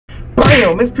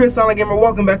Bam! It's PureSilentGamer.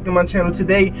 Welcome back to my channel.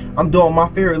 Today, I'm doing my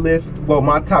favorite list, well,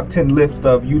 my top 10 list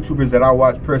of YouTubers that I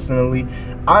watch personally.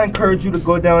 I encourage you to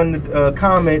go down in the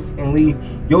comments and leave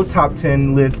your top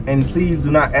 10 list, and please do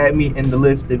not add me in the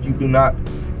list if you do not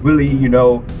really,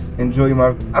 enjoy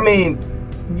my.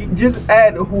 Just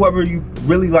add whoever you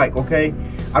really like, okay?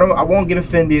 I won't get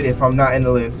offended if I'm not in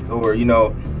the list, or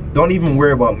don't even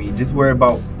worry about me. Just worry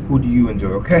about who do you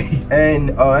enjoy, okay? And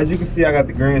as you can see, I got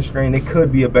the green screen. It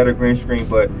could be a better green screen,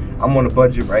 but I'm on a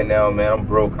budget right now, man. I'm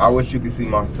broke. I wish you could see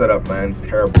my setup, man. It's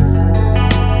terrible.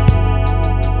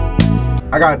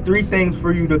 I got 3 things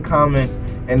for you to comment,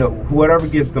 and whoever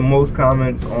gets the most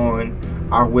comments on,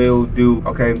 I will do,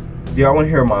 okay? Do y'all want to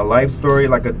hear my life story,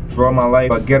 like a draw my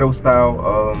life, a ghetto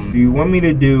style? Do you want me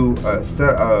to do a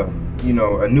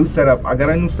new setup? I got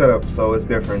a new setup, so it's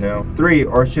different now. 3,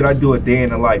 or should I do a day in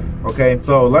the life? Okay,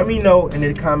 so let me know in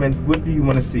the comments, what do you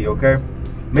want to see? Okay,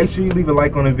 make sure you leave a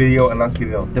like on the video, and let's get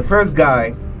it on. The first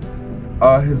guy,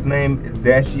 his name is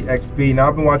Dashy XP. Now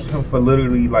I've been watching him for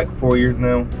literally like 4 years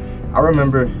now. I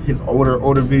remember his older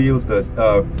videos, the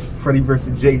Freddy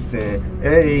vs. Jason,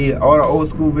 hey, all the old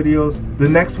school videos. The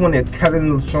next one is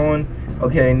Kevin LaShawn.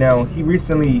 Okay, now he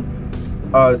recently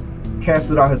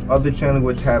canceled out his other channel,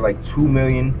 which had like 2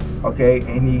 million, okay,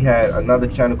 and he had another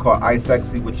channel called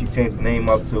iSexy, which he changed the name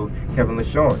up to Kevin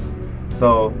LaShawn.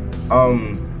 So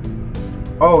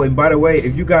oh, and by the way,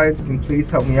 if you guys can please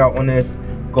help me out on this,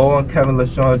 go on Kevin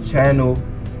LaShawn's channel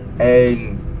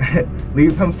and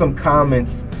leave him some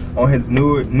comments on his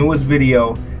newest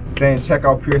video saying check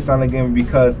out PureSilentGamer,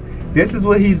 because this is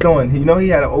what he's doing. He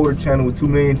had an older channel with 2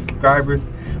 million subscribers.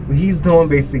 What he's doing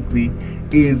basically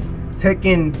is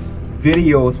taking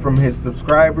videos from his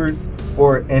subscribers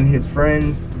and his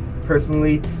friends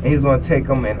personally, and he's gonna take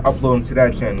them and upload them to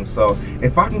that channel. So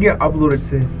if I can get uploaded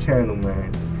to his channel,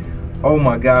 man, oh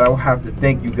my god, I will have to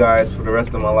thank you guys for the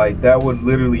rest of my life. That would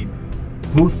literally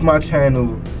boost my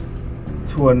channel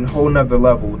to a whole nother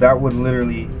level. That would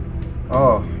literally,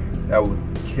 oh, that would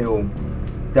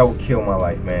kill my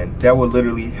life, man. That would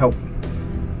literally help.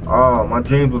 Oh, my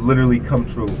dreams would literally come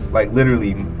true. Like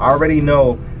literally, I already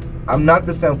know I'm not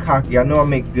the same cocky. I know I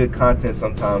make good content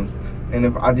sometimes, and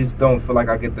if I just don't feel like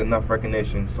I get enough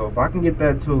recognition. So if I can get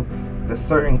that to the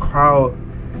certain crowd,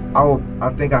 I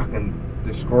think I can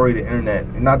destroy the internet.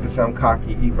 And not to sound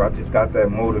cocky either, I just got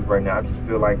that motive right now. I just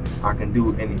feel like I can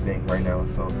do anything right now.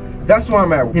 So that's where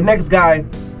I'm at. The next guy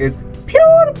is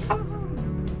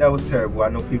PewDiePie. That was terrible. I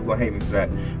know people gonna hate me for that.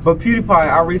 But PewDiePie,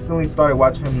 I recently started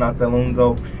watching him not that long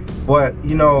ago. But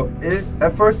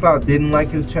at first I didn't like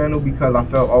his channel because I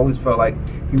always felt like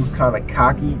he was kind of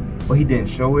cocky, but he didn't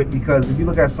show it. Because if you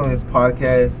look at some of his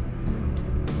podcasts,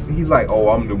 he's like, "Oh,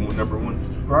 I'm the #1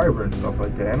 subscriber" and stuff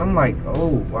like that. And I'm like,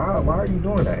 "Oh, wow, why are you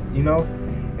doing that?"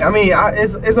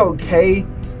 It's okay.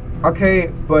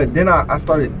 But then I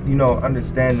started,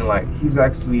 understanding like he's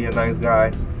actually a nice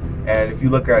guy. And if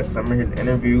you look at some of his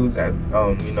interviews at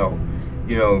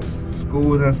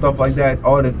schools and stuff like that,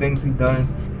 all the things he's done.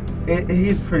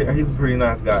 He's a pretty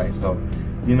nice guy. So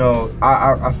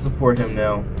I support him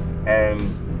now, and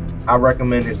I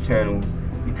recommend his channel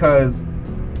because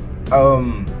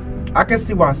I can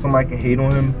see why somebody can hate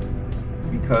on him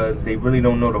because they really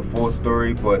don't know the full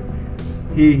story, but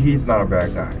he's not a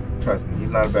bad guy. Trust me,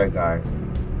 he's not a bad guy.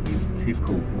 He's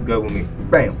cool. He's good with me.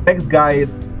 Bam. Next guy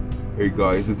is, hey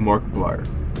guys, it's Markiplier.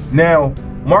 Now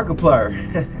Markiplier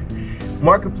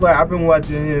Markiplier, I've been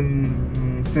watching him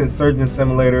since Surgeon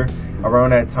Simulator,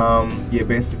 around that time. Yeah,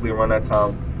 basically around that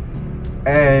time.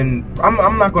 And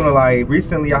I'm not gonna lie,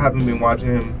 recently I haven't been watching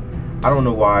him. I don't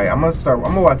know why. I'm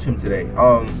gonna watch him today.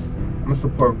 I'm gonna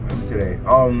support him today.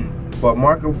 But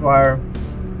Markiplier,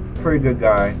 pretty good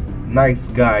guy, nice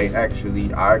guy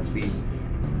actually. I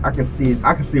can see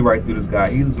right through this guy.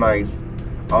 He's nice.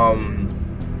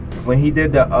 When he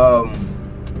did the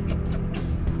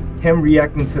him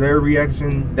reacting to their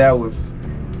reaction, that was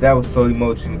so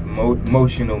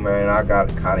emotional, man. I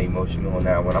got kind of emotional on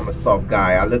that one. I'm a soft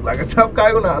guy. I look like a tough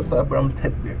guy when I'm soft, but I'm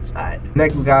technically inside.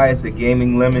 Next guy is the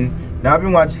Gaming Lemon. Now I've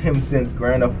been watching him since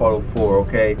Grand Theft Auto 4.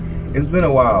 Okay, it's been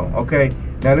a while. Okay,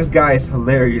 now this guy is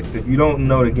hilarious. If you don't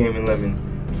know the Gaming Lemon,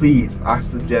 please, I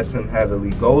suggest him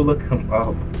heavily. Go look him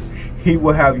up. He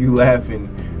will have you laughing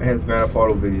at his Grand Theft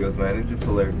Auto videos, man. It's just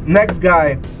hilarious. Next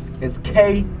guy is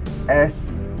KSI.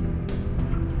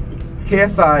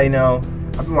 Now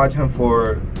I've been watching him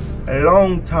for a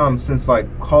long time, since like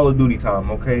Call of Duty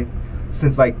time, okay?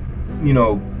 Since like,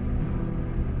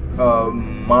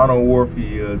 Modern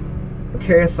Warfare.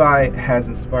 KSI has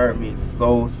inspired me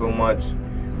so much,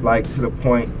 like to the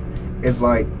point, it's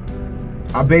like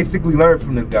I basically learned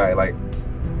from this guy. Like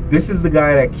this is the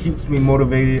guy that keeps me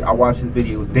motivated. I watch his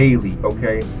videos daily,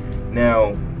 okay?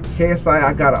 Now, KSI,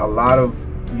 I got a lot of,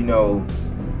 you know,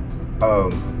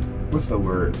 what's the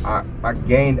word? I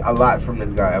gained a lot from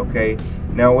this guy, okay?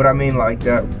 Now, what I mean like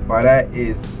that by that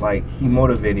is, like, he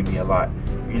motivated me a lot.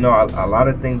 You know, a lot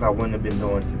of things I wouldn't have been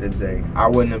doing to this day. I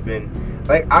wouldn't have been,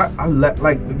 like,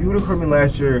 like, if you would have heard me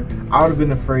last year, I would have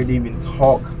been afraid to even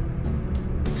talk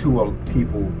to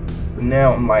people. But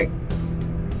now I'm like,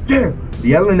 yeah,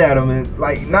 yelling at them, and,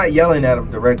 like, not yelling at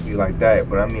them directly like that,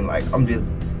 but I mean, like, I'm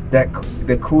just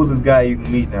the coolest guy you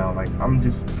can meet now. Like, I'm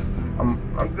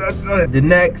the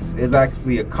next is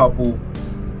actually a couple,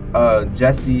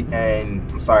 Jesse and,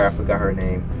 I'm sorry, I forgot her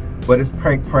name, but it's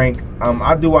Prank.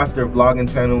 I do watch their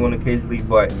vlogging channel on occasionally,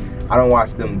 but I don't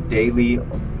watch them daily,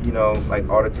 you know, like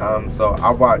all the time. So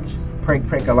I watch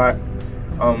Prank a lot.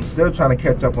 Still trying to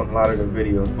catch up on a lot of their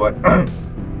videos, but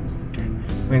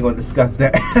we ain't gonna discuss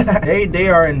that. they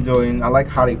are enjoying. I like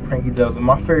how they prank each other.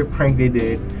 My favorite prank they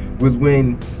did was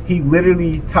when he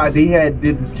literally did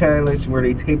this challenge where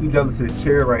they taped each other to the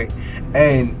chair, right?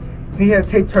 And he had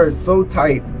taped her so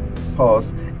tight,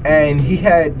 pause, and he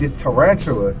had this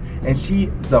tarantula, and she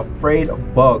is afraid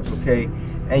of bugs, okay?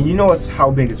 And you know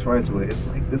how big a tarantula is. It's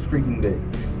like this freaking big.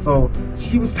 So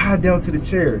she was tied down to the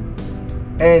chair,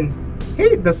 and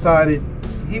he decided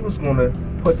he was gonna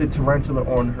put the tarantula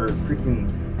on her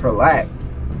lap.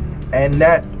 And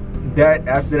that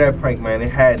after that prank, man, it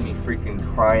had me freaking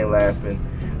crying, laughing.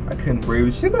 I couldn't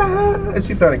breathe. She's like, ah, and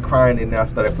she started crying, and then I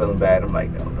started feeling bad. I'm like,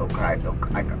 no, don't cry.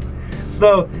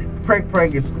 So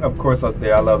prank is, of course, up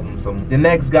there. I love him. So the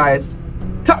next guy is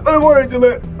top of the morning,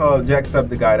 Gillette. Oh,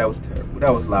 Jacksepticeye. That was terrible.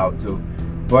 That was loud too.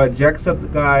 But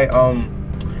Jacksepticeye,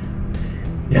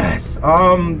 yes.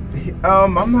 I'm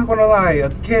not gonna lie.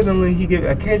 Occasionally he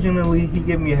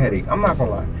give me a headache. I'm not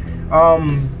gonna lie.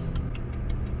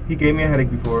 He gave me a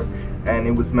headache before, and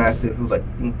it was massive. It was like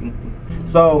ding, ding, ding.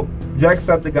 So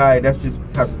Jacksepticeye, that's just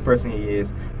the type of person he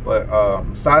is. But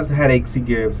besides the headaches he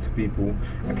gives to people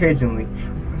occasionally,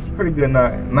 he's a pretty good,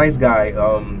 nice guy.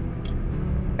 And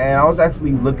I was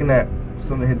actually looking at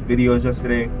some of his videos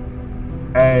yesterday,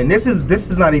 and this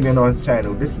is not even on his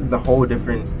channel. This is a whole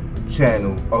different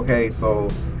channel. Okay, so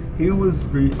he was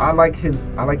I like his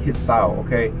style.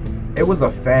 Okay, it was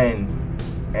a fan,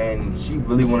 and she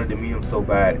really wanted to meet him so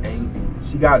bad, and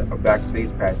she got a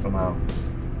backstage pass somehow,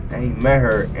 and he met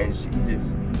her, and she just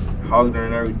hugged her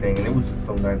and everything, and it was just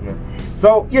so nice, man.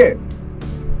 So yeah,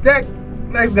 that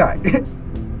next guy.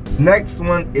 Next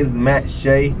one is Matt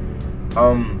Shea.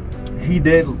 He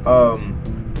did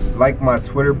like my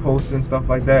Twitter posts and stuff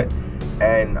like that,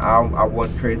 and I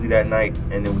went crazy that night,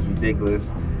 and it was ridiculous.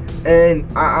 And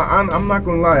I'm not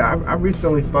gonna lie, I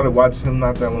recently started watching him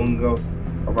not that long ago,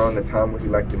 around the time where he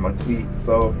liked my tweet.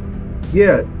 So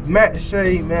yeah, Matt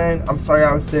Shea, man. I'm sorry,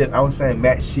 I was saying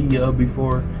Matt Shea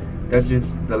before. That's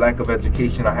just the lack of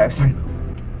education I have.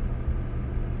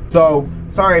 So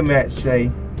sorry, Matt Shea.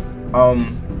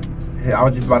 I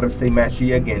was just about to say Matt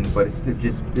Shea again, but it's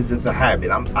just a habit.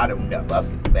 I don't know.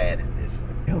 I'm just bad at this.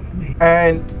 Help me.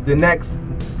 And the next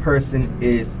person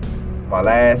is my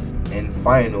last and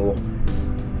final,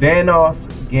 Vanoss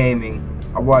Gaming.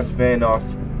 I watch Vanoss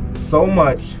so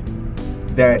much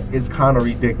that it's kind of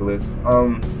ridiculous.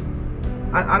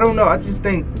 I don't know. I just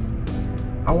think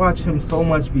I watch him so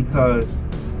much because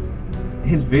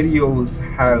his videos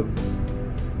have,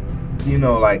 you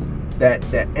know, like that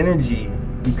energy,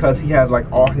 because he has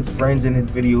like all his friends in his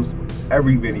videos,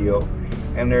 every video,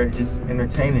 and they're just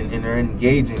entertaining and they're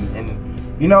engaging. And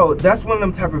you know, that's one of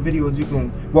them type of videos you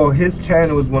can, well, his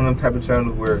channel is one of them type of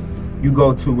channels where you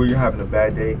go to where you're having a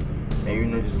bad day, and you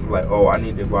know, just like, oh, I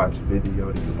need to watch a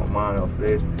video to get my mind off of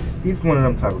this. He's one of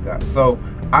them type of guys. So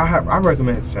I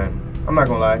recommend his channel. I'm not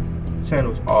gonna lie, his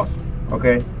channel is awesome.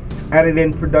 Okay,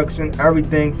 editing, production,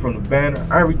 everything from the banner,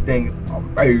 everything is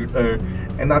amazing.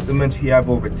 And not to mention, he have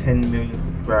over 10 million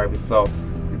subscribers. So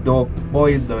the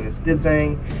boy is doing his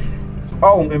thing.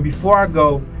 Oh, and before I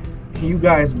go, can you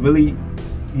guys really,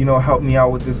 you know, help me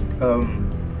out with this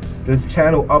this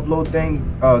channel upload thing?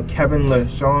 Kevin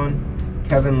LaShawn,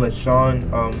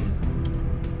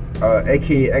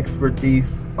 aka Expert Thief.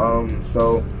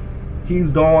 So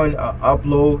he's doing a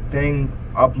uploading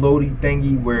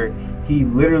thingy where he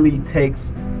literally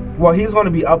takes, well, he's going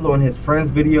to be uploading his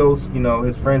friends' videos, you know,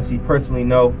 his friends he personally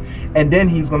know, and then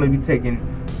he's going to be taking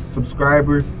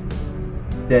subscribers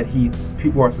that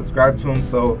people are subscribed to him.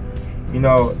 So, you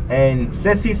know, and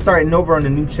since he's starting over on the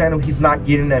new channel, he's not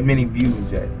getting that many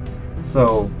views yet.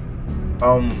 So,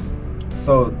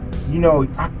 you know,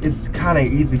 it's kind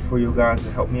of easy for you guys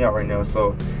to help me out right now.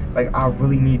 So, like, I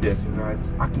really need this, you guys.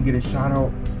 I can get a shout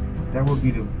out. That would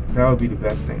be the That would be the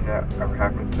best thing that ever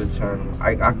happened to the channel.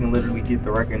 I can literally get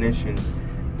the recognition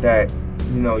that,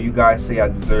 you know, you guys say I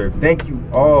deserve. Thank you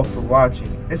all for watching.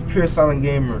 It's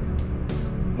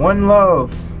PureSilentGamer. One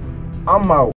love. I'm out.